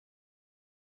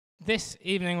This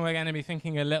evening we're going to be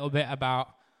thinking a little bit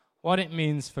about what it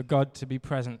means for God to be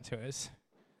present to us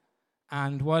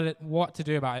and what to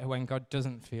do about it when God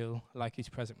doesn't feel like he's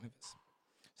present with us.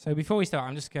 So before we start,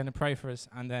 I'm just going to pray for us,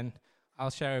 and then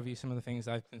I'll share with you some of the things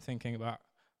I've been thinking about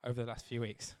over the last few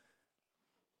weeks.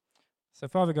 So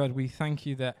Father God, we thank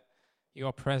you that you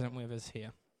are present with us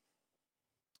here.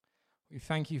 We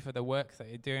thank you for the work that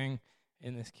you're doing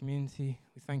in this community.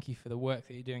 We thank you for the work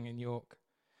that you're doing in York.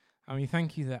 And we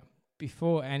thank you that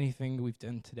before anything we've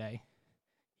done today,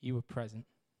 you were present.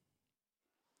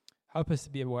 Help us to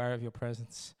be aware of your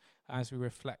presence as we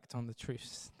reflect on the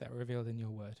truths that are revealed in your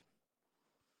word.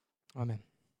 Amen.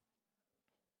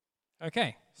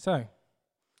 Okay, so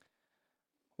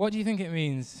what do you think it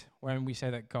means when we say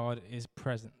that God is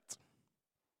present?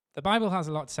 The Bible has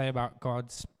a lot to say about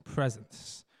God's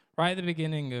presence. Right at the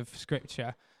beginning of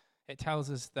Scripture, it tells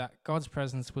us that God's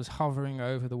presence was hovering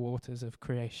over the waters of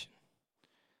creation.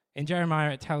 In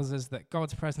Jeremiah, it tells us that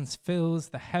God's presence fills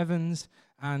the heavens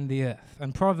and the earth.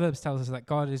 And Proverbs tells us that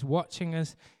God is watching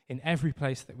us in every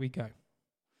place that we go.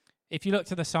 If you look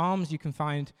to the Psalms, you can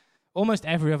find almost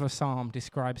every other psalm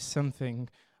describes something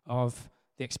of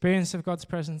the experience of God's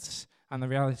presence and the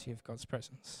reality of God's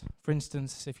presence. For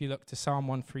instance, if you look to Psalm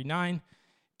 139,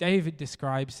 David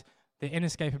describes the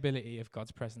inescapability of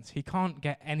God's presence. He can't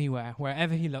get anywhere.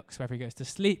 Wherever he looks, whether he goes to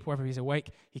sleep, whether he's awake,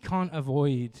 he can't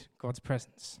avoid God's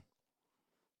presence.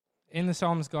 In the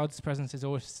Psalms, God's presence is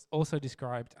also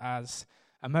described as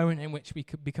a moment in which we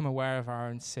could become aware of our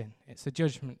own sin. It's a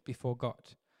judgment before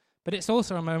God. But it's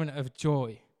also a moment of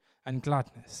joy and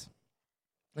gladness.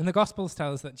 And the Gospels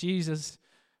tell us that Jesus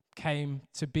came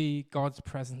to be God's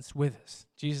presence with us.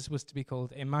 Jesus was to be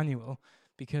called Emmanuel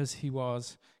because he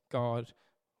was God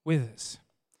with us.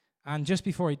 And just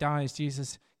before he dies,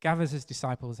 Jesus gathers his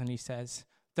disciples and he says,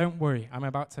 "Don't worry, I'm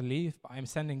about to leave, but I'm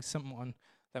sending someone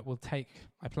that will take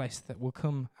my place, that will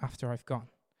come after I've gone."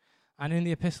 And in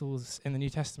the epistles in the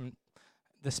New Testament,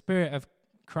 the Spirit of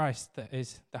Christ, that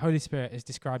is the Holy Spirit, is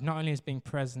described not only as being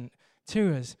present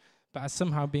to us, but as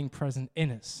somehow being present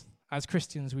in us. As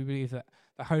Christians, we believe that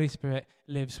the Holy Spirit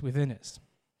lives within us.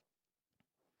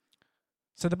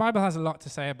 So the Bible has a lot to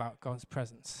say about God's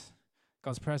presence.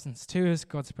 God's presence to us,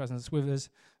 God's presence with us,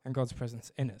 and God's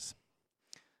presence in us.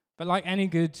 But like any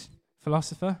good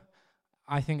philosopher,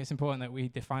 I think it's important that we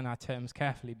define our terms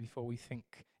carefully before we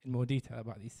think in more detail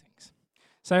about these things.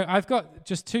 So I've got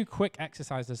just two quick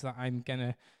exercises that I'm going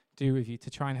to do with you to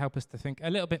try and help us to think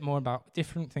a little bit more about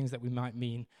different things that we might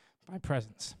mean by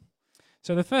presence.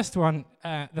 So the first thing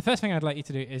I'd like you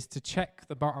to do is to check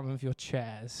the bottom of your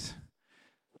chairs.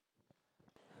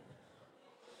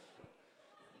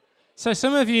 So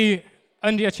some of you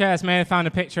under your chairs may have found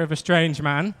a picture of a strange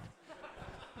man.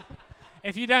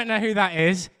 If you don't know who that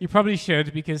is, you probably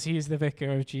should, because he's the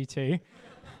vicar of G2.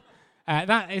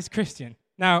 That is Christian.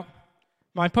 Now,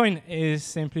 my point is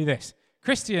simply this.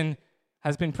 Christian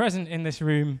has been present in this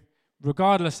room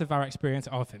regardless of our experience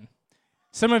of him.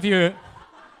 Some of you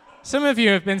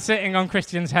have been sitting on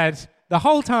Christian's head the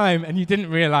whole time and you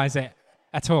didn't realize it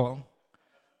at all.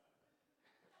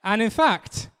 And in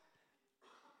fact,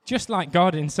 just like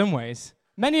God in some ways,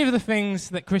 many of the things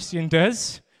that Christian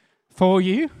does for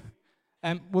you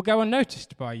will go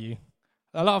unnoticed by you.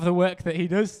 A lot of the work that he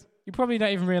does, you probably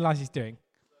don't even realize he's doing.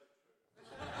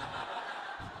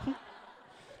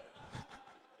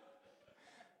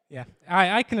 Yeah,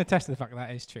 I can attest to the fact that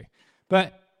is true.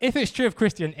 But if it's true of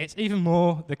Christian, it's even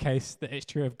more the case that it's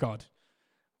true of God,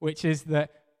 which is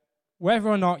that whether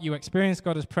or not you experience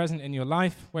God as present in your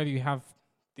life, whether you have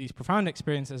these profound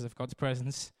experiences of God's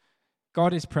presence,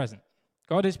 God is present.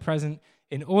 God is present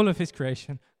in all of his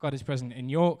creation. God is present in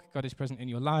York. God is present in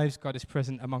your lives. God is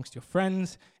present amongst your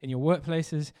friends, in your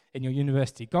workplaces, in your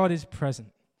university. God is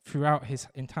present throughout his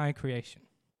entire creation.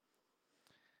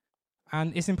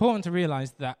 And it's important to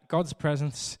realize that God's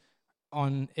presence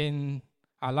in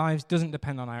our lives doesn't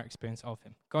depend on our experience of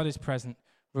him. God is present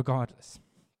regardless.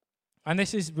 And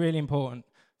this is really important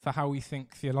for how we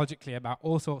think theologically about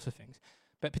all sorts of things,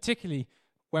 but particularly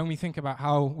when we think about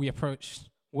how we approach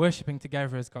worshipping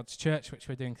together as God's church, which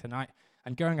we're doing tonight,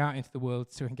 and going out into the world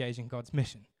to engage in God's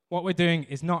mission. What we're doing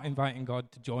is not inviting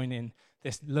God to join in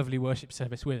this lovely worship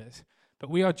service with us, but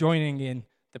we are joining in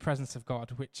the presence of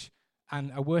God,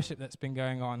 and a worship that's been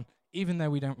going on, even though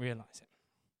we don't realize it.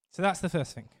 So that's the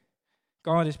first thing.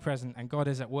 God is present, and God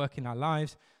is at work in our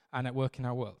lives and at work in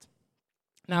our world.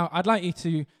 Now, I'd like you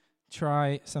to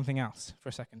try something else for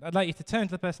a second. I'd like you to turn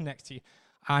to the person next to you,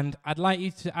 and I'd like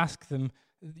you to ask them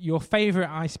your favorite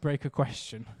icebreaker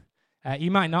question. You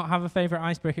might not have a favorite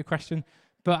icebreaker question,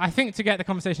 but I think to get the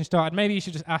conversation started, maybe you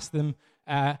should just ask them,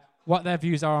 what their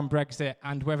views are on Brexit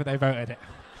and whether they voted it.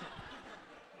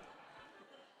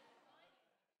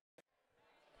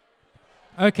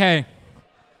 Okay,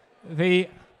 the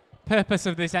purpose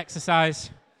of this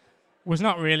exercise was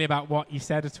not really about what you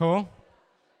said at all.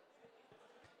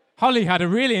 Holly had a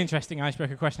really interesting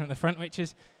icebreaker question at the front, which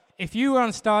is, if you were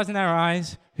on Stars in Their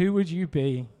Eyes, who would you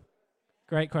be?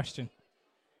 Great question.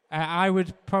 I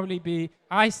would probably be...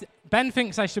 Ben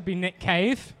thinks I should be Nick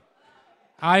Cave.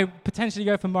 I potentially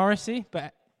go for Morrissey,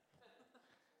 but...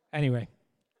 Anyway.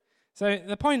 So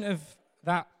the point of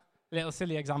that little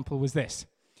silly example was this.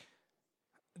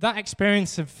 That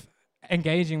experience of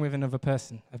engaging with another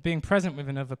person, of being present with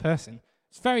another person,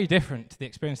 it's very different to the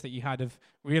experience that you had of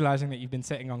realizing that you've been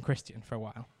sitting on Christian for a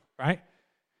while, right?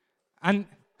 And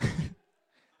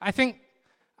I think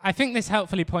this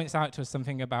helpfully points out to us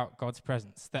something about God's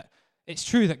presence, that it's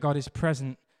true that God is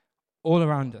present all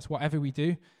around us, whatever we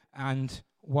do and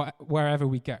wherever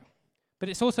we go. But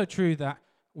it's also true that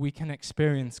we can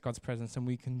experience God's presence and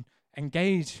we can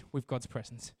engage with God's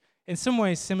presence in some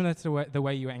ways similar to the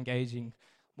way you're engaging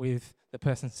with the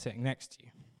person sitting next to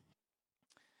you.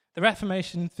 The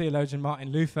Reformation theologian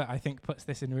Martin Luther, I think, puts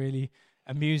this in really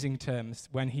amusing terms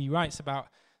when he writes about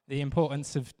the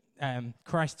importance of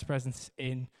Christ's presence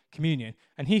in communion.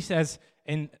 And he says,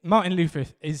 Martin Luther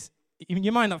is,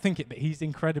 you might not think it, but he's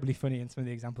incredibly funny in some of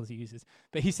the examples he uses.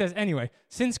 But he says, anyway,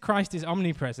 since Christ is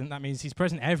omnipresent, that means he's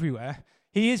present everywhere.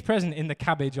 He is present in the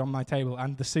cabbage on my table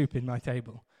and the soup in my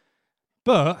table.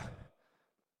 But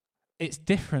it's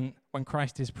different when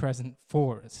Christ is present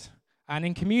for us. And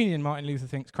in communion, Martin Luther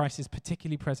thinks Christ is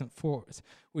particularly present for us.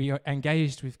 We are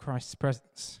engaged with Christ's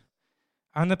presence.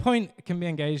 And the point can be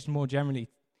engaged more generally,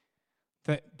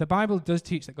 that the Bible does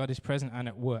teach that God is present and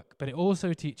at work, but it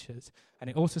also teaches, and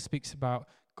it also speaks about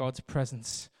God's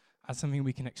presence as something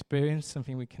we can experience,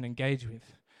 something we can engage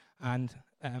with, and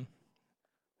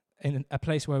in a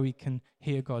place where we can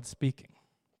hear God speaking.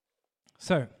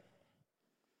 So,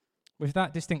 with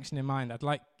that distinction in mind, I'd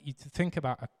like you to think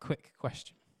about a quick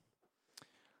question.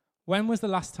 When was the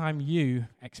last time you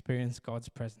experienced God's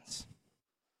presence?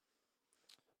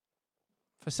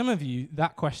 For some of you,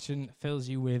 that question fills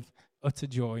you with utter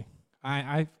joy.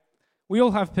 We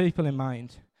all have people in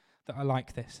mind that are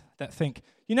like this, that think,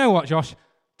 you know what, Josh,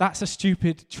 that's a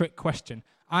stupid trick question.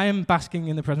 I am basking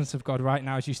in the presence of God right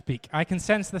now as you speak. I can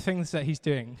sense the things that he's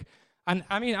doing. And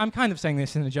I mean, I'm kind of saying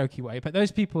this in a jokey way, but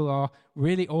those people are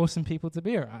really awesome people to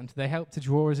be around. They help to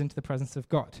draw us into the presence of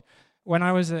God. When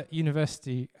I was at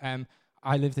university,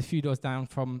 I lived a few doors down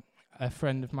from a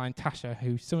friend of mine, Tasha,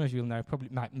 who some of you will know, probably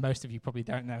most of you probably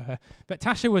don't know her. But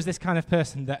Tasha was this kind of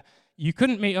person that you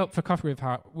couldn't meet up for coffee with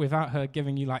her without her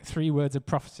giving you like 3 words of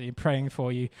prophecy and praying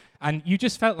for you. And you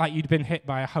just felt like you'd been hit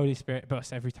by a Holy Spirit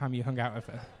bus every time you hung out with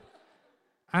her.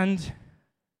 And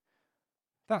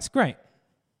that's great.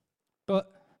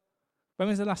 But when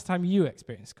was the last time you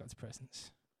experienced God's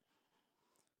presence?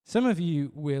 Some of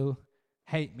you will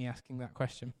hate me asking that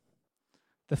question.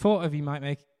 The thought of you might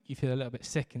make you feel a little bit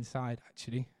sick inside,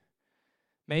 actually.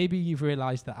 Maybe you've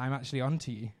realized that I'm actually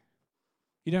onto you.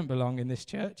 You don't belong in this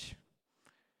church.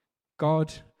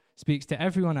 God speaks to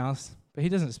everyone else, but he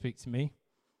doesn't speak to me.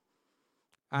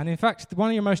 And in fact, one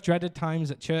of your most dreaded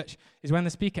times at church is when the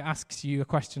speaker asks you a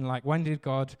question like, when did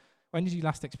you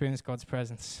last experience God's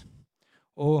presence?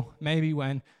 Or maybe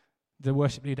when the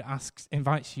worship leader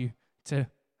invites you to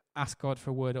ask God for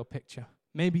a word or picture.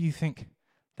 Maybe you think,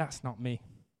 that's not me.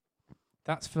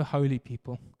 That's for holy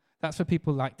people. That's for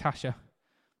people like Tasha.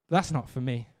 That's not for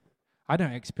me. I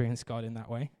don't experience God in that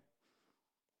way.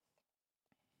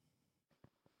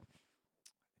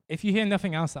 If you hear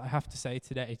nothing else that I have to say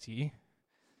today to you,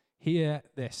 hear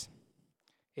this.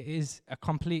 It is a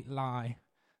complete lie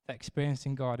that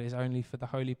experiencing God is only for the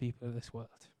holy people of this world.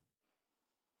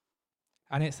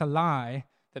 And it's a lie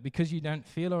that because you don't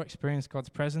feel or experience God's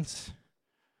presence,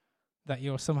 that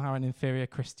you're somehow an inferior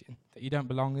Christian, that you don't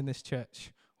belong in this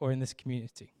church or in this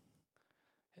community.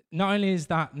 Not only is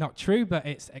that not true, but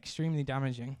it's extremely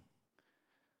damaging.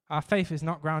 Our faith is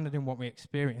not grounded in what we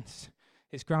experience.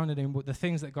 It's grounded in the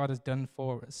things that God has done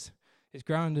for us. It's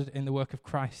grounded in the work of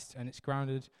Christ, and it's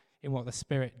grounded in what the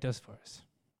Spirit does for us.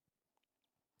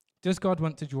 Does God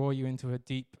want to draw you into a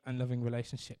deep and loving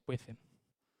relationship with him?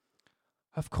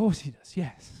 Of course he does,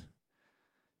 yes.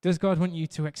 Does God want you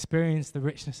to experience the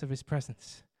richness of his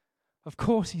presence? Of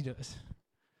course he does.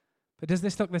 But does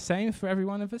this look the same for every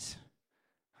one of us?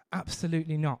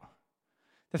 Absolutely not.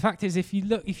 The fact is, if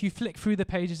you flick through the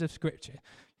pages of Scripture,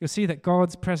 you'll see that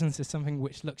God's presence is something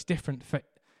which looks different for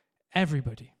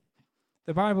everybody.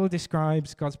 The Bible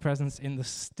describes God's presence in the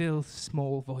still,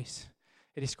 small voice.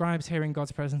 It describes hearing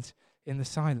God's presence in the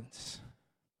silence.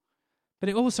 But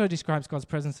it also describes God's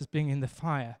presence as being in the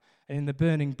fire and in the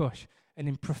burning bush and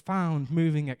in profound,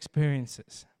 moving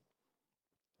experiences.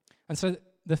 And so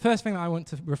the first thing that I want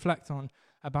to reflect on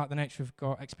about the nature of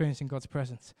God, experiencing God's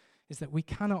presence, is that we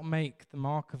cannot make the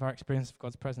mark of our experience of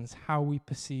God's presence how we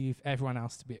perceive everyone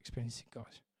else to be experiencing God.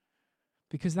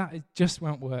 Because that just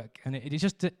won't work, and it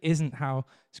just isn't how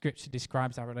Scripture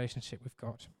describes our relationship with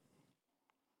God.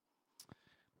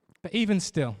 But even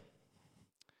still,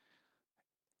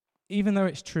 even though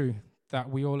it's true that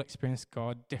we all experience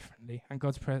God differently, and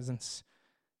God's presence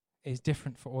is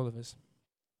different for all of us,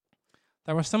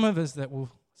 there are some of us that will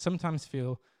sometimes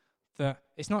feel that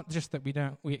it's not just that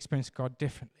we experience God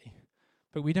differently,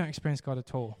 but we don't experience God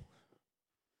at all.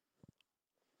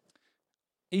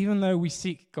 Even though we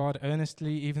seek God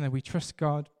earnestly, even though we trust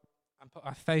God and put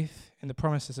our faith in the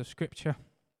promises of Scripture,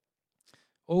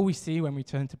 all we see when we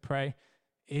turn to pray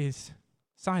is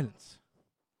silence.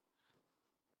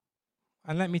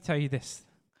 And let me tell you this,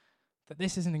 that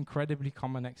this is an incredibly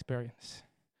common experience.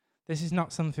 This is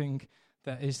not something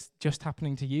that is just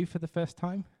happening to you for the first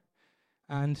time.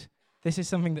 And this is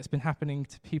something that's been happening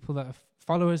to people that are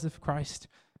followers of Christ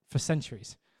for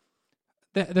centuries.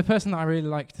 The person that I really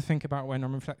like to think about when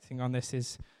I'm reflecting on this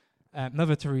is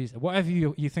Mother Teresa. Whatever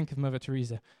you think of Mother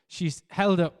Teresa, she's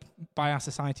held up by our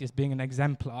society as being an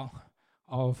exemplar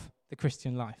of the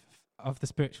Christian life, of the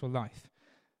spiritual life.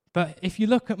 But if you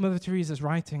look at Mother Teresa's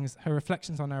writings, her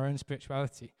reflections on her own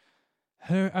spirituality,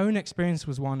 her own experience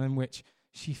was one in which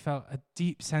she felt a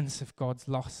deep sense of God's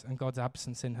loss and God's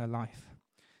absence in her life.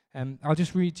 I'll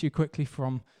just read to you quickly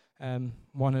from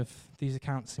one of these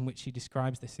accounts in which she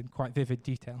describes this in quite vivid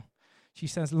detail. She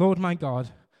says, "Lord my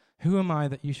God, who am I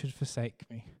that you should forsake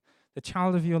me? The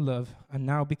child of your love, and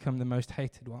now become the most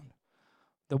hated one.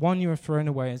 The one you have thrown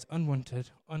away as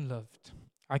unwanted, unloved.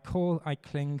 I call, I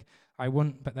cling, I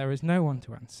want, but there is no one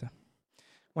to answer.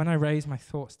 When I raise my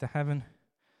thoughts to heaven,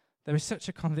 there is such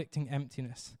a convicting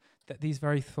emptiness that these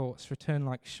very thoughts return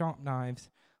like sharp knives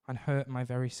and hurt my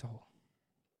very soul."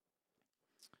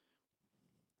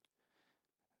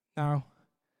 Now,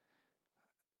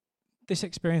 this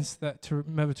experience that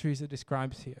Mother Teresa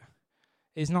describes here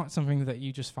is not something that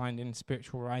you just find in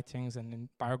spiritual writings and in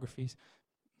biographies,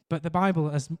 but the Bible,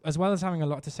 as well as having a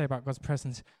lot to say about God's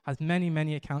presence, has many,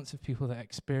 many accounts of people that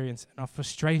experience and are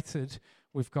frustrated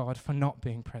with God for not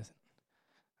being present.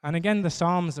 And again, the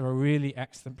Psalms are a really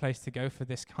excellent place to go for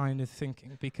this kind of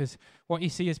thinking, because what you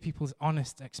see is people's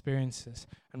honest experiences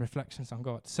and reflections on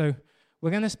God. So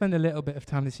we're going to spend a little bit of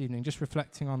time this evening just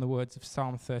reflecting on the words of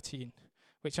Psalm 13,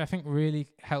 which I think really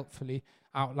helpfully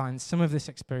outlines some of this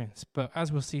experience. But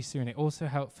as we'll see soon, it also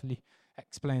helpfully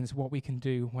explains what we can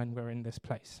do when we're in this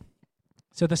place.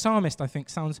 So the psalmist, I think,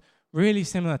 sounds really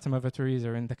similar to Mother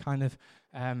Teresa in the kind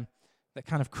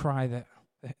of cry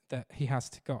that he has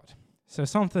to God. So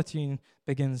Psalm 13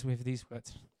 begins with these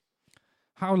words: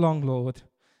 "How long, Lord,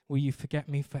 will you forget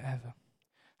me forever?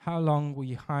 How long will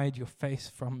you hide your face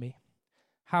from me?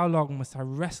 How long must I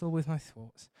wrestle with my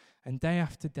thoughts, and day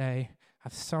after day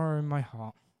have sorrow in my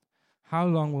heart? How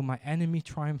long will my enemy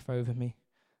triumph over me?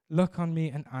 Look on me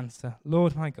and answer,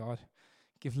 Lord my God.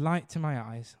 Give light to my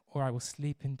eyes, or I will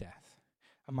sleep in death.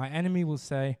 And my enemy will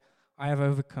say, I have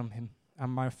overcome him,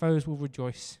 and my foes will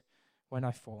rejoice when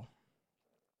I fall."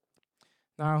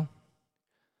 Now,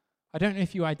 I don't know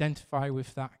if you identify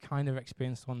with that kind of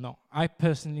experience or not. I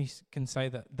personally can say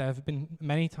that there have been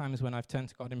many times when I've turned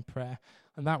to God in prayer,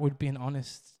 and that would be an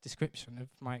honest description of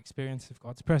my experience of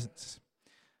God's presence.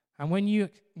 And when you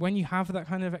have that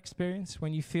kind of experience,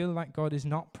 when you feel like God is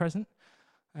not present,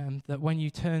 that when you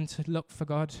turn to look for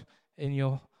God in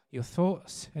your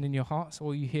thoughts and in your hearts,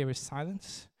 all you hear is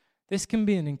silence, this can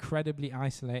be an incredibly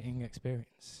isolating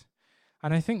experience.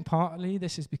 And I think partly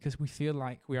this is because we feel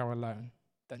like we are alone,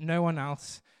 that no one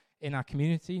else in our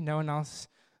community, no one else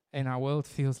in our world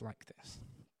feels like this.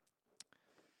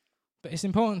 But it's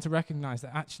important to recognize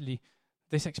that actually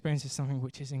this experience is something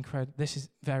which is incredible. This is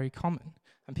very common,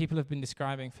 and people have been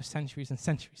describing for centuries and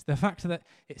centuries. The fact that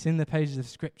it's in the pages of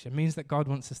Scripture means that God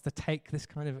wants us to take this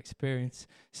kind of experience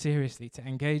seriously, to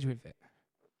engage with it.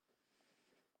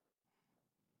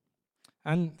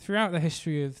 And throughout the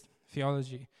history of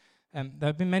theology, there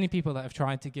have been many people that have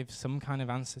tried to give some kind of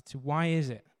answer to why is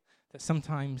it that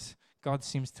sometimes God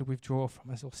seems to withdraw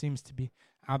from us or seems to be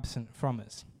absent from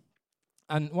us.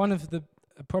 And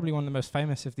probably one of the most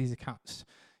famous of these accounts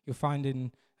you'll find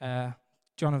in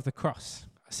John of the Cross,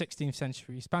 a 16th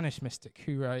century Spanish mystic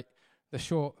who wrote the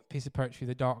short piece of poetry,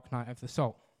 The Dark Night of the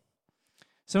Soul.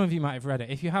 Some of you might have read it.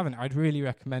 If you haven't, I'd really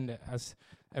recommend it as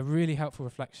a really helpful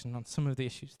reflection on some of the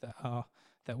issues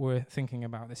that we're thinking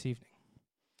about this evening.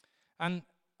 And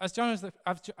as John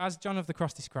of the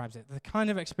Cross describes it, the kind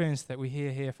of experience that we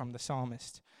hear here from the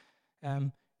psalmist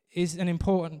is an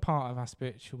important part of our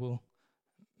spiritual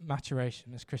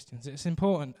maturation as Christians. It's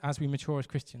important as we mature as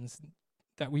Christians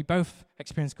that we both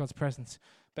experience God's presence,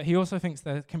 but he also thinks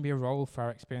there can be a role for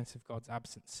our experience of God's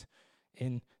absence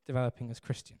in developing as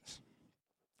Christians.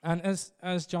 And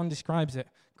as John describes it,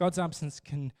 God's absence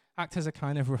can act as a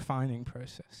kind of refining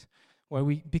process where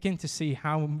we begin to see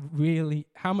how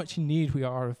much in need we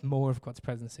are of more of God's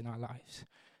presence in our lives,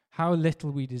 how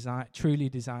little we truly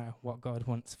desire what God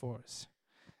wants for us.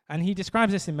 And he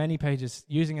describes this in many pages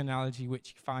using an analogy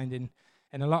which you find in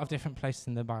a lot of different places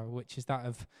in the Bible, which is that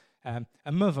of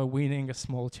a mother weaning a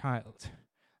small child.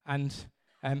 And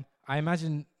I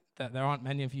imagine that there aren't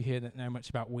many of you here that know much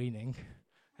about weaning.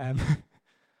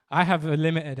 I have a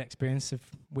limited experience of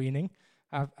weaning.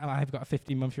 I've got a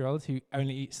 15-month-old who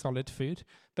only eats solid food.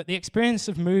 But the experience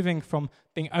of moving from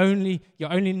being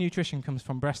your only nutrition comes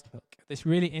from breast milk, this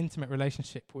really intimate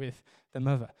relationship with the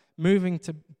mother, moving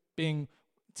to being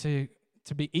to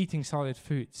be eating solid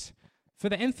foods, for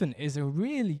the infant is a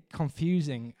really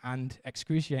confusing and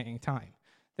excruciating time.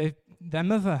 Their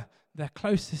mother, their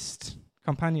closest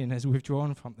companion, has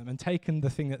withdrawn from them and taken the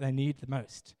thing that they need the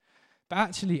most. But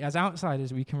actually, as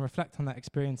outsiders, we can reflect on that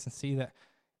experience and see that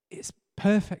it's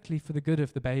perfectly for the good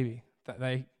of the baby that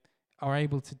they are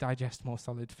able to digest more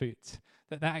solid foods,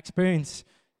 that experience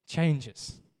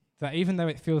changes, that even though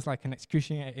it feels like an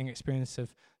excruciating experience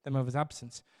of the mother's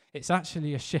absence, it's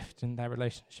actually a shift in their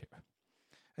relationship.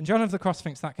 And John of the Cross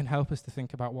thinks that can help us to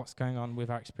think about what's going on with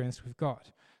our experience with God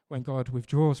when God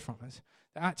withdraws from us.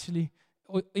 That actually,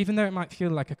 even though it might feel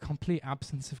like a complete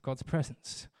absence of God's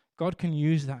presence, God can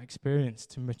use that experience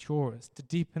to mature us, to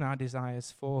deepen our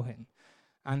desires for him.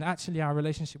 And actually our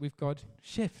relationship with God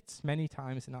shifts many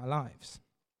times in our lives.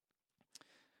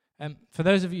 For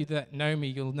those of you that know me,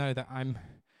 you'll know that I'm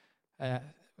a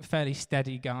fairly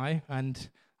steady guy, and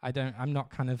I'm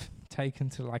not kind of taken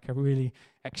to like a really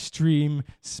extreme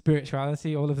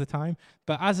spirituality all of the time.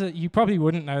 But you probably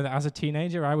wouldn't know that as a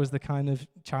teenager, I was the kind of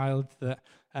child that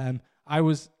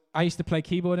I used to play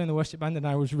keyboard in the worship band, and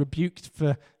I was rebuked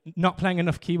for not playing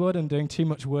enough keyboard and doing too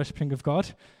much worshipping of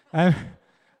God.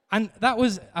 And that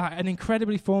was an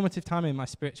incredibly formative time in my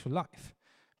spiritual life.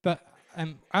 But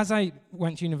as I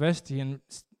went to university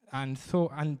and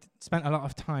thought and spent a lot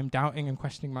of time doubting and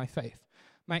questioning my faith,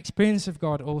 my experience of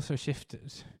God also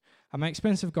shifted. And my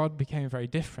experience of God became very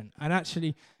different. And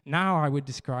actually, now I would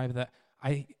describe that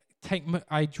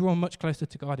I draw much closer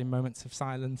to God in moments of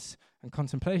silence and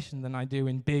contemplation than I do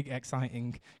in big,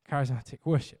 exciting, charismatic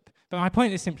worship. But my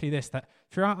point is simply this, that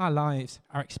throughout our lives,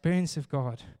 our experience of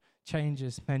God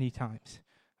changes many times.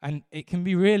 And it can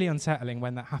be really unsettling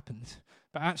when that happens.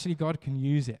 But actually, God can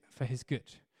use it for his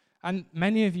good. And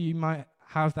many of you might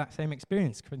have that same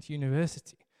experience coming to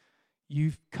university.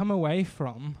 You've come away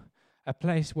from a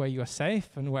place where you're safe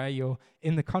and where you're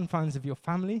in the confines of your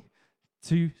family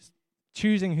to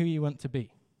choosing who you want to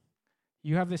be.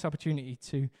 You have this opportunity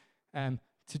to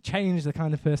change the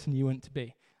kind of person you want to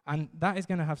be. And that is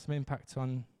going to have some impact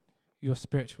on your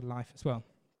spiritual life as well.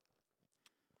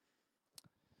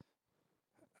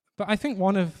 But I think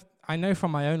I know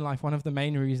from my own life, one of the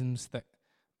main reasons that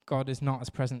God is not as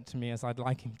present to me as I'd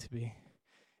like him to be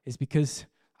is because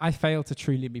I fail to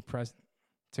truly be present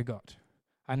to God.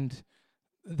 And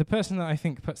the person that I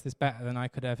think puts this better than I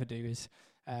could ever do is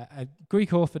a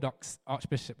Greek Orthodox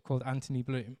archbishop called Anthony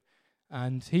Bloom.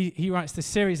 And he writes this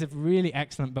series of really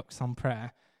excellent books on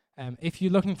prayer. If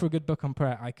you're looking for a good book on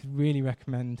prayer, I could really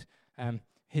recommend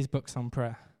his books on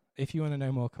prayer. If you want to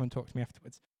know more, come and talk to me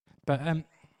afterwards. But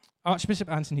Archbishop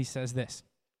Anthony says this,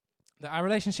 that our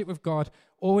relationship with God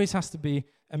always has to be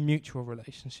a mutual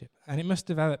relationship, and it must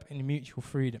develop in mutual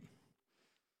freedom.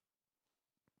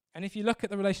 And if you look at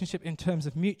the relationship in terms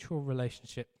of mutual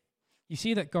relationship, you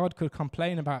see that God could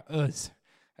complain about us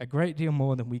a great deal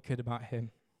more than we could about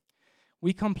him.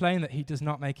 We complain that he does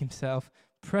not make himself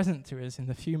present to us in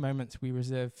the few moments we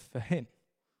reserve for him.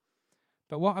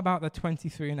 But what about the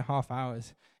 23 and a half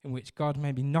hours in which God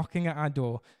may be knocking at our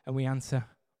door and we answer,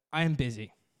 I am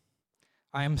busy,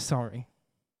 I am sorry.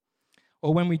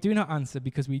 Or when we do not answer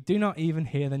because we do not even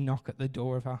hear the knock at the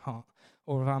door of our heart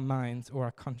or of our minds or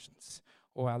our conscience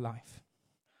or our life.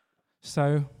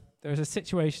 So there is a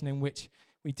situation in which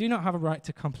we do not have a right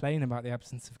to complain about the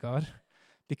absence of God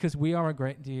because we are a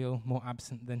great deal more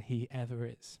absent than he ever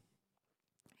is.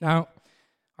 Now,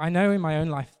 I know in my own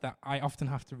life that I often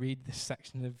have to read this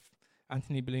section of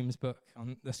Anthony Bloom's book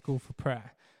on the School for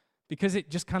Prayer because it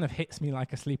just kind of hits me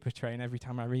like a sleeper train every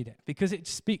time I read it, because it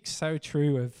speaks so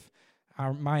true of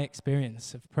my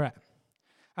experience of prayer.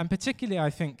 And particularly, I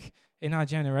think, in our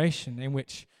generation, in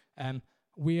which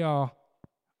we are,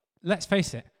 let's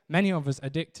face it, many of us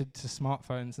addicted to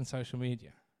smartphones and social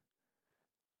media.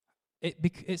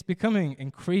 It's becoming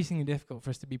increasingly difficult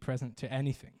for us to be present to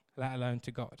anything, let alone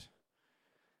to God.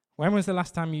 When was the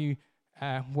last time you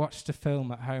watched a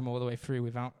film at home all the way through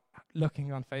without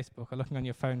looking on Facebook or looking on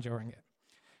your phone during it?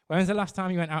 When was the last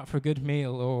time you went out for a good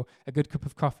meal or a good cup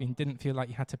of coffee and didn't feel like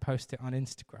you had to post it on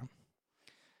Instagram?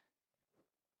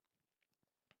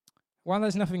 While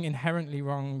there's nothing inherently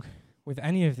wrong with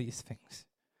any of these things,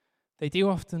 they do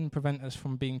often prevent us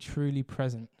from being truly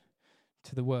present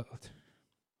to the world.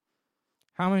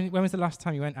 When was the last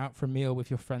time you went out for a meal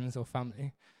with your friends or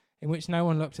family in which no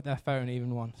one looked at their phone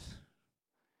even once?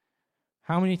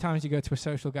 How many times you go to a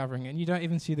social gathering and you don't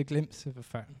even see the glimpse of a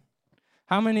phone?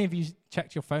 How many of you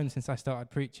checked your phone since I started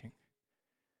preaching?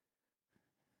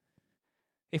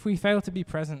 If we fail to be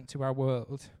present to our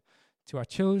world, to our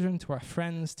children, to our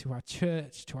friends, to our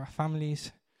church, to our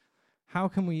families, how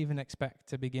can we even expect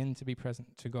to begin to be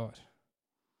present to God?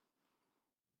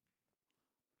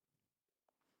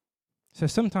 So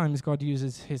sometimes God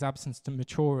uses his absence to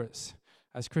mature us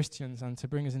as Christians and to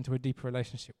bring us into a deeper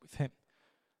relationship with him.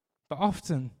 But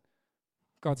often,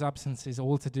 God's absence is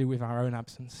all to do with our own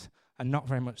absence and not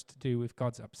very much to do with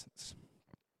God's absence.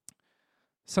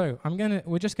 So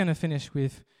we're just going to finish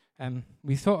with,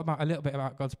 we thought about a little bit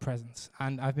about God's presence,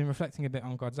 and I've been reflecting a bit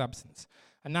on God's absence.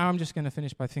 And now I'm just going to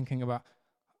finish by thinking about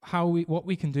what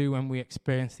we can do when we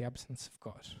experience the absence of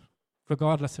God,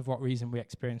 regardless of what reason we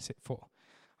experience it for.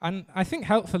 And I think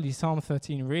helpfully, Psalm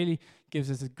 13 really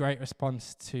gives us a great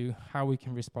response to how we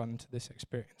can respond to this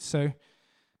experience. So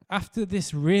after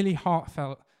this really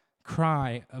heartfelt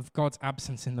cry of God's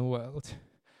absence in the world,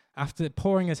 after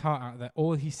pouring his heart out there,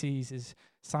 all he sees is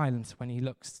silence when he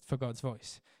looks for God's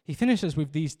voice. He finishes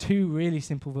with these two really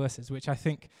simple verses, which I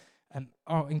think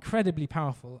are incredibly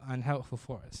powerful and helpful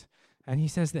for us. And he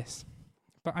says this,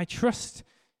 "But I trust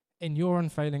in your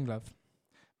unfailing love.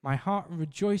 My heart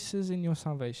rejoices in your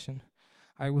salvation.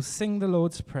 I will sing the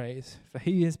Lord's praise, for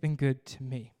he has been good to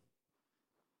me.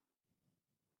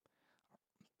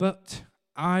 But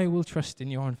I will trust in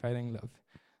your unfailing love.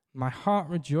 My heart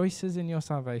rejoices in your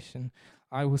salvation.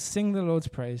 I will sing the Lord's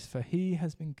praise, for he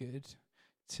has been good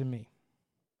to me."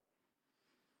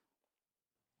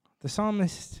 The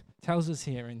psalmist tells us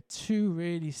here in two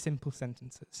really simple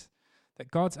sentences that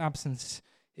God's absence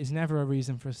is never a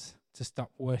reason for us to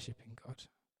stop worshipping God.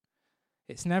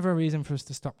 It's never a reason for us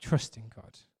to stop trusting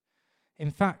God.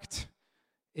 In fact,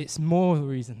 it's more a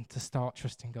reason to start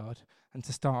trusting God and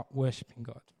to start worshipping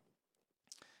God.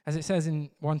 As it says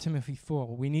in 1 Timothy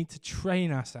 4, we need to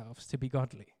train ourselves to be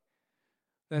godly.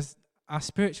 Our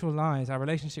spiritual lives, our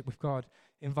relationship with God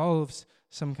involves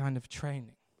some kind of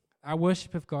training. Our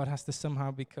worship of God has to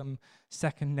somehow become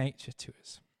second nature to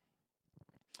us.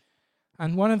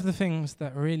 And one of the things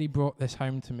that really brought this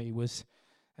home to me was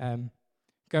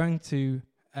going to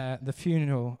the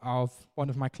funeral of one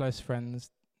of my close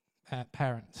friends'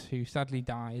 parents who sadly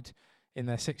died in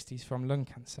their 60s from lung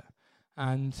cancer.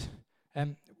 And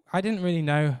I didn't really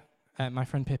know my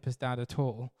friend Pippa's dad at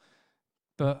all,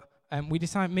 but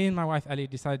me and my wife Ellie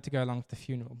decided to go along to the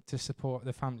funeral to support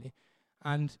the family.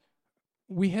 And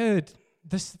we heard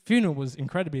this funeral was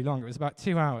incredibly long. It was about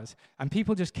 2 hours. And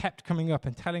people just kept coming up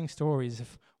and telling stories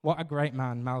of what a great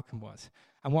man Malcolm was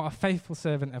and what a faithful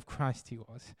servant of Christ he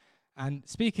was. And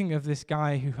speaking of this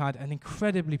guy who had an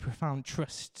incredibly profound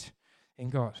trust in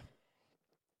God.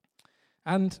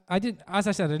 And as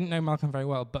I said, I didn't know Malcolm very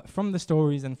well, but from the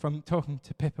stories and from talking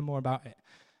to Pippa more about it,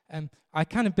 I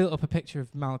kind of built up a picture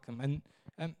of Malcolm.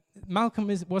 And Malcolm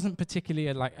wasn't particularly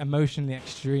a emotionally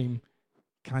extreme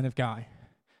kind of guy.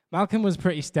 Malcolm was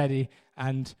pretty steady,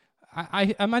 and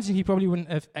I imagine he probably wouldn't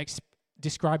have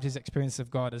described his experience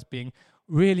of God as being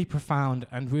really profound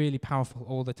and really powerful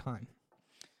all the time.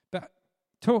 But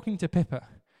talking to Pippa,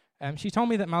 she told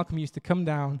me that Malcolm used to come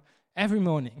down every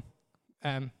morning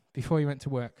before he went to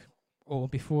work or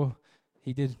before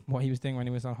he did what he was doing when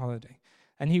he was on holiday.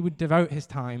 And he would devote his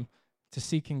time to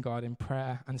seeking God in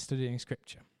prayer and studying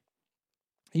Scripture.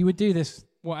 He would do this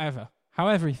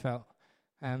however he felt.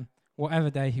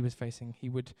 Whatever day he was facing, he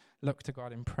would look to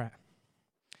God in prayer.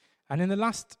 And in the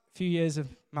last few years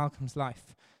of Malcolm's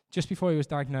life, just before he was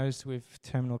diagnosed with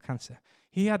terminal cancer,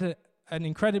 he had an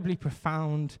incredibly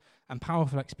profound and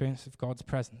powerful experience of God's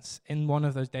presence in one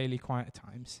of those daily quiet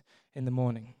times in the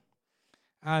morning.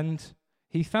 And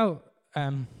he felt,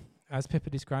 as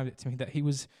Pippa described it to me, that he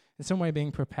was in some way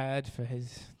being prepared for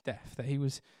his death, that he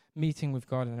was meeting with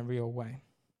God in a real way.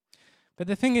 But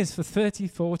the thing is, for 30,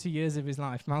 40 years of his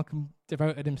life, Malcolm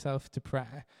devoted himself to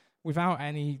prayer without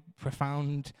any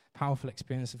profound, powerful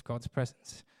experience of God's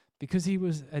presence, because he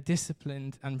was a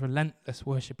disciplined and relentless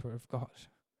worshipper of God.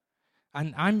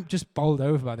 And I'm just bowled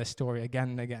over by this story again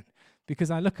and again,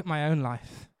 because I look at my own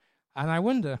life and I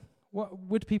wonder, what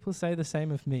would people say the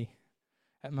same of me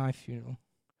at my funeral?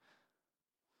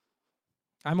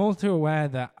 I'm all too aware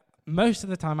that most of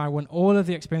the time I want all of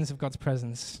the experience of God's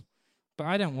presence, but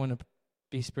I don't want to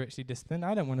be spiritually disciplined.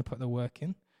 I don't want to put the work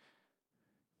in.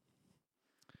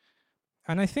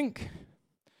 And I think,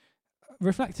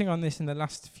 reflecting on this in the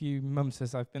last few months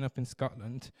as I've been up in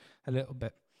Scotland a little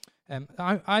bit,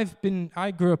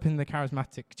 I grew up in the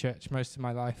charismatic church most of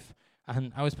my life,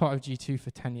 and I was part of G2 for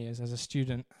 10 years as a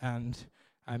student and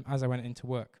as I went into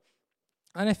work.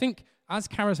 And I think as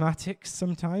charismatics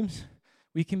sometimes,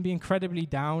 we can be incredibly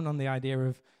down on the idea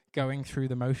of going through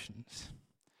the motions.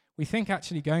 We think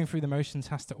actually going through the motions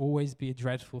has to always be a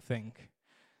dreadful thing.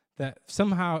 That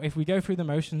somehow if we go through the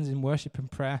motions in worship and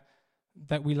prayer,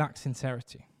 that we lack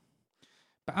sincerity.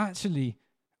 But actually,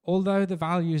 although the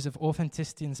values of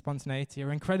authenticity and spontaneity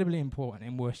are incredibly important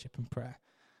in worship and prayer,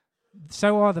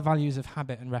 so are the values of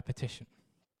habit and repetition.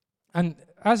 And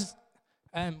as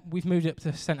we've moved up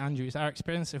to St. Andrews, our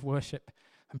experience of worship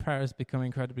and prayer has become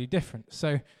incredibly different.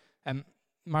 So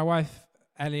my wife,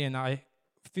 Ellie, and I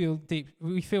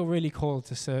we feel really called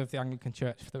to serve the Anglican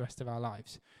Church for the rest of our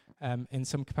lives in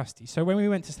some capacity. So when we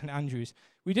went to St. Andrews,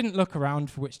 we didn't look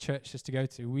around for which churches to go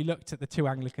to. We looked at the two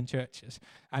Anglican churches,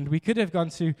 and we could have gone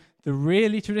to the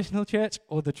really traditional church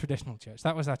or the traditional church.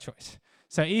 That was our choice.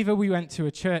 So either we went to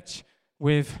a church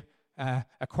with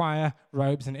a choir,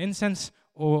 robes, and incense,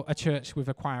 or a church with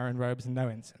a choir and robes and no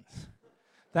incense.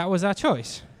 That was our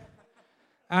choice.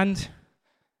 And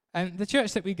the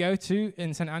church that we go to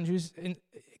in St. Andrews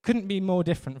couldn't be more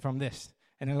different from this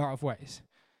in a lot of ways.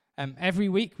 Every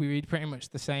week we read pretty much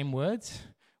the same words.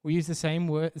 We use the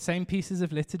same pieces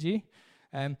of liturgy.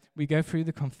 We go through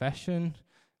the confession.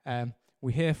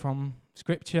 We hear from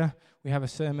Scripture. We have a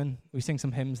sermon. We sing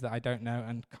some hymns that I don't know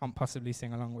and can't possibly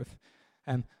sing along with.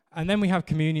 And then we have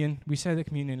communion. We say the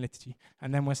communion liturgy.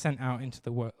 And then we're sent out into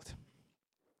the world.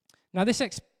 Now, this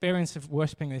experience of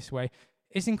worshipping this way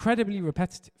is incredibly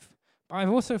repetitive. But I've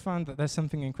also found that there's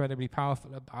something incredibly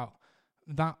powerful about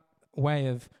that way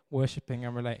of worshipping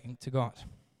and relating to God.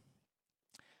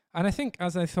 And I think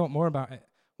as I thought more about it,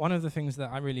 one of the things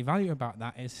that I really value about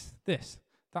that is this,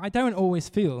 that I don't always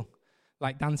feel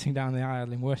like dancing down the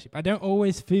aisle in worship. I don't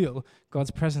always feel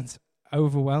God's presence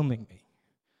overwhelming me.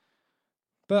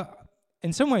 But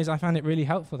in some ways, I find it really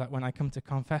helpful that when I come to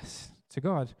confess to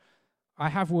God, I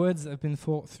have words that have been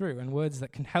thought through and words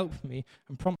that can help me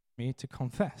and prompt me to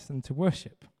confess and to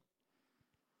worship.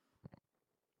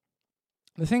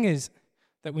 The thing is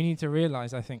that we need to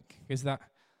realize, I think, is that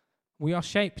we are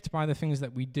shaped by the things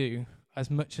that we do as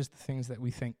much as the things that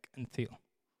we think and feel.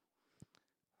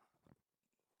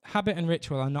 Habit and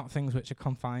ritual are not things which are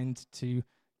confined to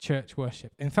church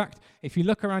worship. In fact, if you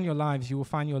look around your lives, you will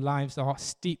find your lives are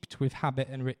steeped with habit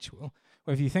and ritual,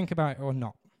 whether you think about it or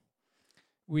not.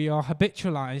 We are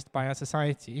habitualized by our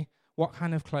society what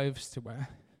kind of clothes to wear.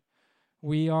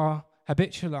 We are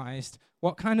habitualized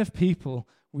what kind of people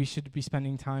we should be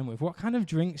spending time with, what kind of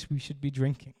drinks we should be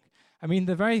drinking. I mean,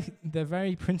 the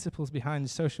very principles behind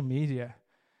social media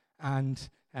and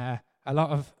a lot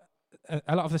of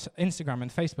this Instagram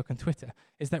and Facebook and Twitter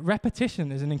is that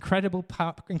repetition is an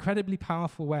incredibly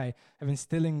powerful way of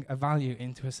instilling a value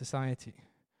into a society.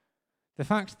 The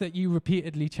fact that you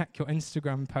repeatedly check your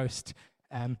Instagram post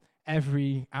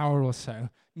every hour or so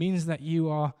means that you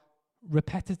are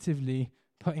repetitively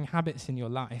putting habits in your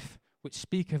life which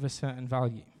speak of a certain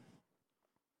value.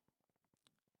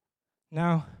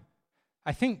 Now,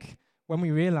 I think when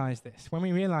we realize this, when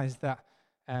we realize that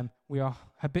we are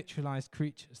habitualized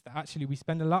creatures, that actually we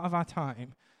spend a lot of our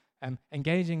time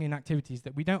engaging in activities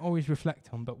that we don't always reflect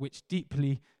on, but which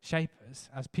deeply shape us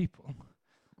as people,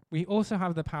 we also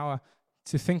have the power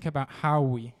to think about how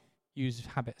we use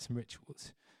habits and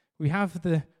rituals. We have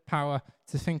the power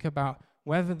to think about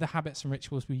whether the habits and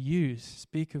rituals we use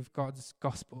speak of God's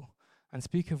gospel and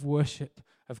speak of worship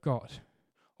of God,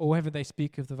 or whether they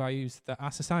speak of the values that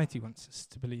our society wants us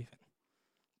to believe in.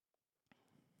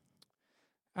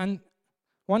 And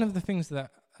one of the things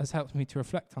that has helped me to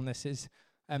reflect on this is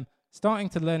starting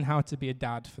to learn how to be a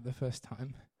dad for the first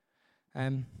time.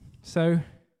 So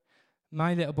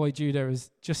my little boy Judah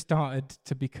has just started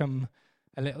to become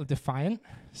a little defiant.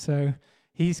 So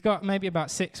he's got maybe about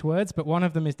 6 words, but one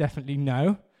of them is definitely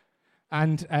no.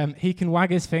 And he can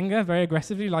wag his finger very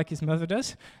aggressively like his mother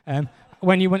does.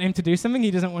 When you want him to do something,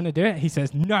 he doesn't want to do it. He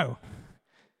says no.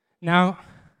 Now,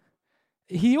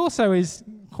 he also is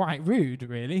quite rude,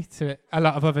 really, to a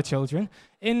lot of other children.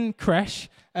 In creche,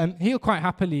 he'll quite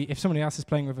happily, if somebody else is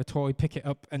playing with a toy, pick it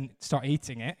up and start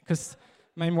eating it, because,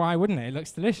 I mean, why wouldn't it? It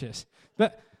looks delicious.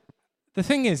 But the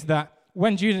thing is that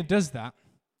when Judah does that,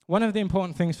 one of the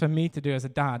important things for me to do as a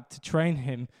dad, to train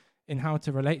him in how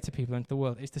to relate to people in the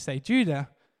world, is to say, Judah,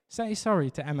 say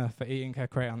sorry to Emma for eating her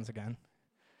crayons again.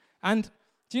 And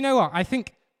do you know what? I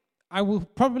think I will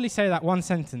probably say that one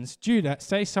sentence, Judah,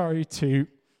 say sorry to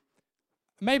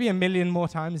maybe 1 million more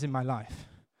times in my life.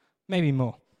 Maybe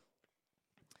more.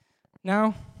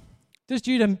 Now, does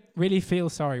Judah really feel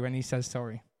sorry when he says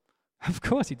sorry? Of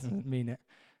course he doesn't mean it.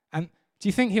 And do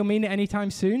you think he'll mean it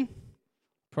anytime soon?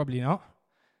 Probably not.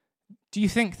 Do you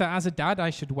think that as a dad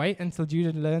I should wait until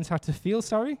Judah learns how to feel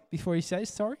sorry before he says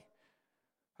sorry?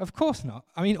 Of course not.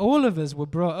 I mean, all of us were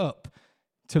brought up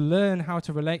to learn how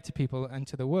to relate to people and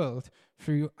to the world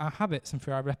through our habits and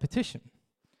through our repetition.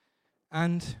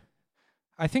 And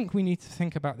I think we need to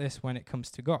think about this when it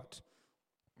comes to God.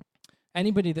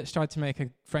 Anybody that's tried to make a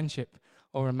friendship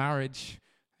or a marriage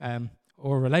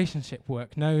or a relationship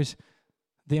work knows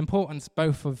the importance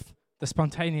both of the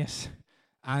spontaneous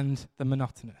and the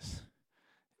monotonous.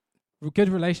 Good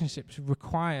relationships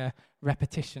require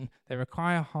repetition, they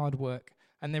require hard work,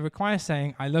 and they require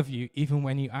saying, I love you, even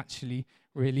when you actually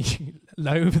really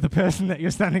loathe the person that you're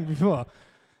standing before.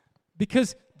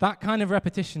 Because that kind of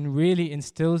repetition really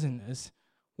instills in us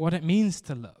what it means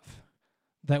to love.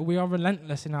 That we are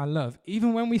relentless in our love,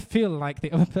 even when we feel like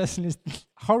the other person is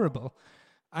horrible.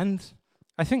 And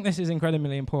I think this is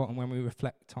incredibly important when we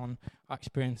reflect on our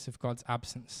experience of God's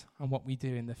absence and what we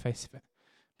do in the face of it.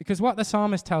 Because what the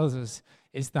psalmist tells us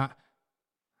is that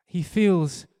he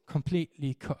feels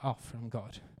completely cut off from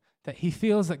God, that he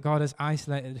feels that God has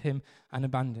isolated him and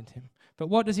abandoned him. But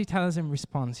what does he tell us in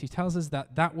response? He tells us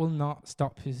that that will not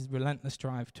stop his relentless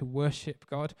drive to worship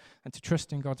God and to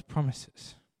trust in God's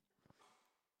promises.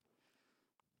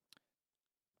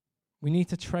 We need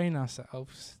to train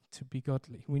ourselves to be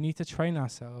godly. We need to train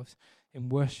ourselves in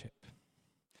worship.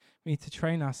 We need to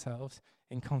train ourselves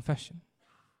in confession.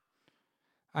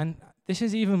 And this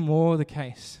is even more the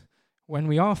case when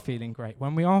we are feeling great,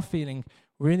 when we are feeling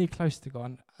really close to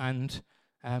God and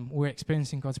we're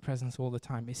experiencing God's presence all the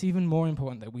time. It's even more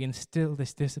important that we instill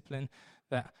this discipline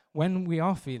that when we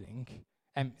are feeling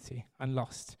empty and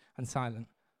lost and silent,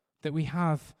 that we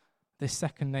have this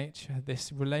second nature,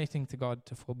 this relating to God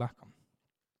to fall back on.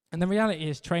 And the reality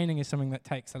is training is something that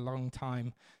takes a long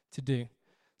time to do.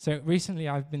 So recently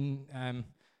I've been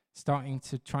starting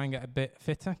to try and get a bit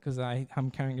fitter because I am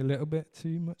carrying a little bit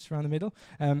too much around the middle.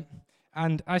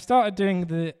 And I started doing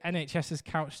the NHS's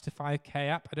Couch to 5K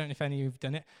app. I don't know if any of you have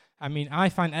done it. I mean, I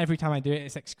find every time I do it,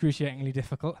 it's excruciatingly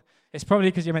difficult. It's probably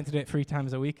because you're meant to do it 3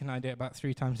 times a week, and I do it about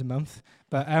 3 times a month.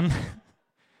 But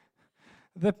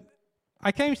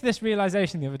I came to this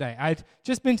realization the other day. I'd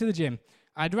just been to the gym.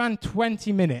 I'd ran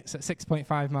 20 minutes at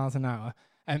 6.5 miles an hour.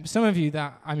 Some of you,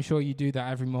 that I'm sure you do that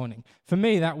every morning. For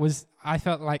me, I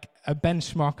felt like a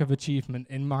benchmark of achievement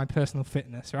in my personal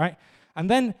fitness, right? And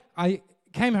then I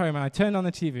came home and I turned on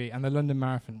the TV and the London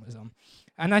Marathon was on.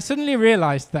 And I suddenly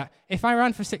realized that if I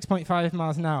ran for 6.5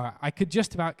 miles an hour, I could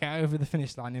just about get over the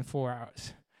finish line in 4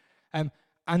 hours.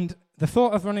 And the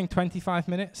thought of running 25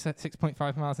 minutes at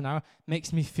 6.5 miles an hour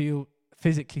makes me feel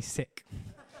physically sick.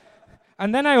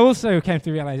 And then I also came to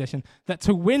the realization that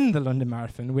to win the London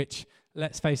Marathon, which,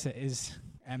 let's face it, is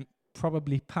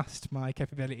probably past my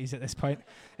capabilities at this point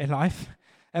in life,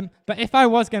 but if I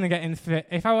was going to get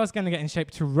in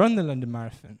shape to run the London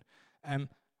Marathon,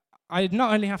 I'd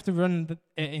not only have to run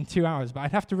it in 2 hours, but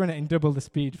I'd have to run it in double the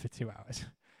speed for 2 hours.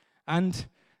 And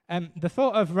the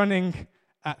thought of running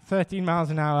at 13 miles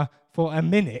an hour for a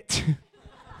minute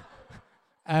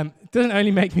doesn't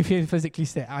only make me feel physically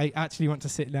sick. I actually want to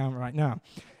sit down right now.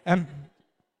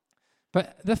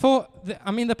 But the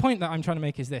point that I'm trying to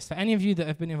make is this. For any of you that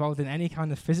have been involved in any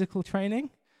kind of physical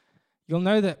training, you'll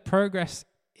know that progress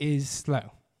is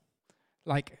slow.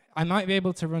 Like, I might be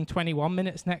able to run 21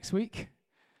 minutes next week.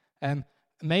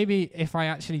 Maybe if I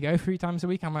actually go 3 times a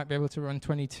week, I might be able to run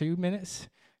 22 minutes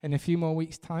in a few more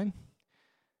weeks' time.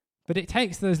 But it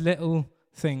takes those little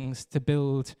things to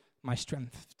build my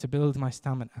strength, to build my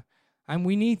stamina. And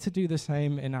we need to do the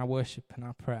same in our worship and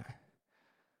our prayer.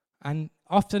 And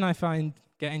often I find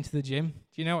getting to the gym,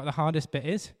 do you know what the hardest bit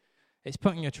is? It's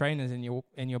putting your trainers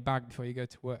in your bag before you go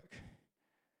to work.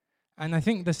 And I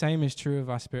think the same is true of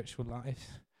our spiritual lives.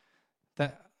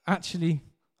 That actually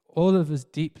all of us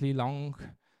deeply long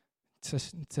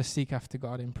to seek after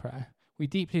God in prayer. We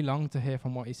deeply long to hear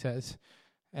from what he says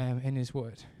in his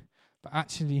word. But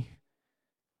actually,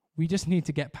 we just need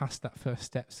to get past that first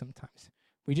step sometimes.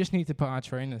 We just need to put our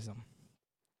trainers on.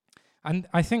 And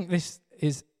I think this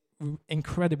is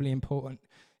incredibly important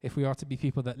if we are to be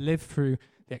people that live through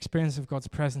the experience of God's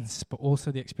presence, but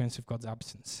also the experience of God's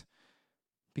absence.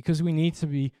 Because we need to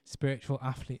be spiritual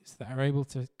athletes that are able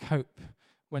to cope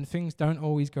when things don't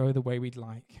always go the way we'd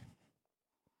like.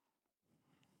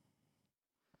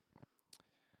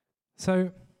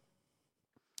 So,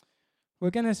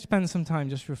 we're going to spend some time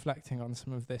just reflecting on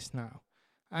some of this now.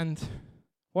 And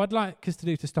what I'd like us to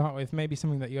do to start with, maybe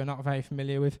something that you're not very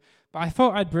familiar with, but I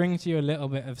thought I'd bring to you a little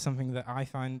bit of something that I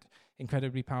find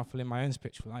incredibly powerful in my own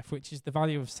spiritual life, which is the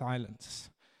value of silence.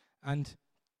 And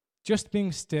just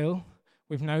being still,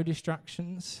 with no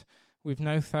distractions, with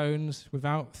no phones,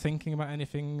 without thinking about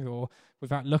anything or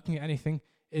without looking at anything,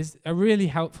 is a really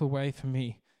helpful way for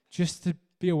me just to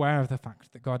be aware of the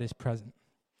fact that God is present.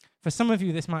 For some of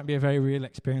you, this might be a very real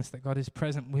experience that God is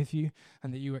present with you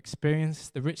and that you experience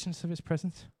the richness of his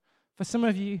presence. For some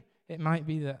of you, it might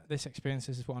be that this experience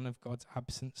is one of God's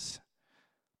absence.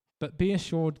 But be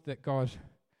assured that God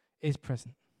is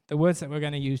present. The words that we're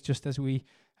going to use just as we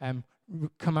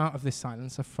come out of this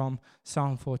silence are from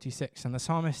Psalm 46. And the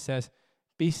psalmist says,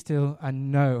 "Be still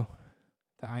and know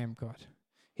that I am God."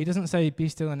 He doesn't say, "Be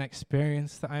still and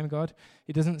experience that I am God."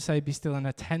 He doesn't say, "Be still and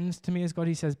attend to me as God."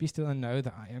 He says, "Be still and know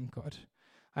that I am God."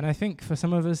 And I think for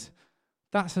some of us,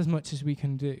 that's as much as we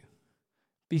can do.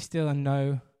 Be still and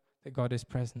know that God is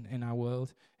present in our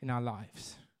world, in our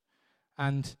lives.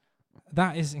 And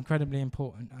that is incredibly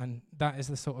important. And that is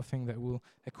the sort of thing that will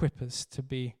equip us to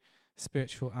be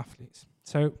spiritual athletes.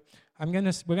 So we're going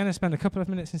to spend a couple of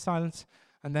minutes in silence.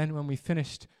 And then when we've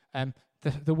finished,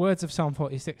 the words of Psalm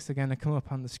 46 are going to come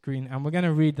up on the screen, and we're going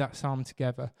to read that psalm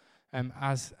together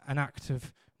as an act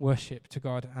of worship to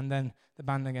God, and then the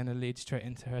band are going to lead straight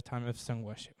into her time of sung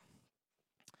worship.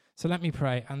 So let me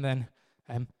pray, and then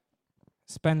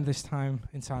spend this time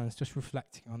in silence just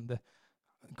reflecting on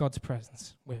God's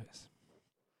presence with us.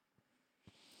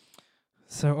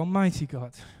 So, Almighty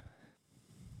God,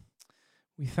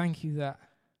 we thank you that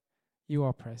you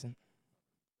are present.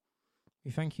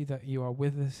 We thank you that you are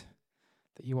with us,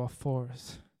 that you are for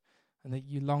us, and that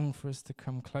you long for us to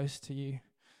come close to you,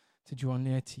 to draw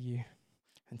near to you,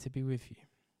 and to be with you.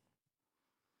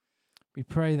 We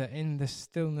pray that in the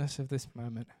stillness of this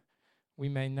moment, we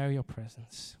may know your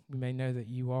presence. We may know that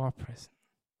you are present.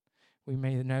 We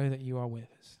may know that you are with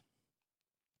us.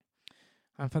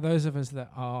 And for those of us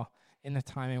that are in a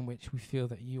time in which we feel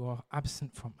that you are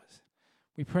absent from us,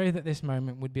 we pray that this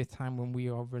moment would be a time when we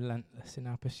are relentless in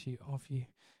our pursuit of you,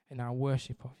 in our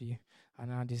worship of you,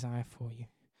 and our desire for you.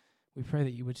 We pray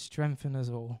that you would strengthen us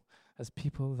all as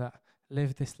people that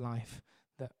live this life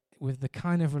that with the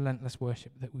kind of relentless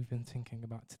worship that we've been thinking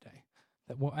about today.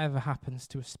 That whatever happens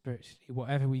to us spiritually,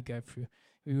 whatever we go through,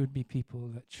 we would be people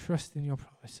that trust in your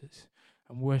promises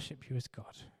and worship you as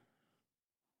God.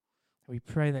 We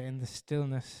pray that in the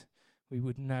stillness, we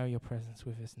would know your presence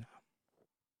with us now.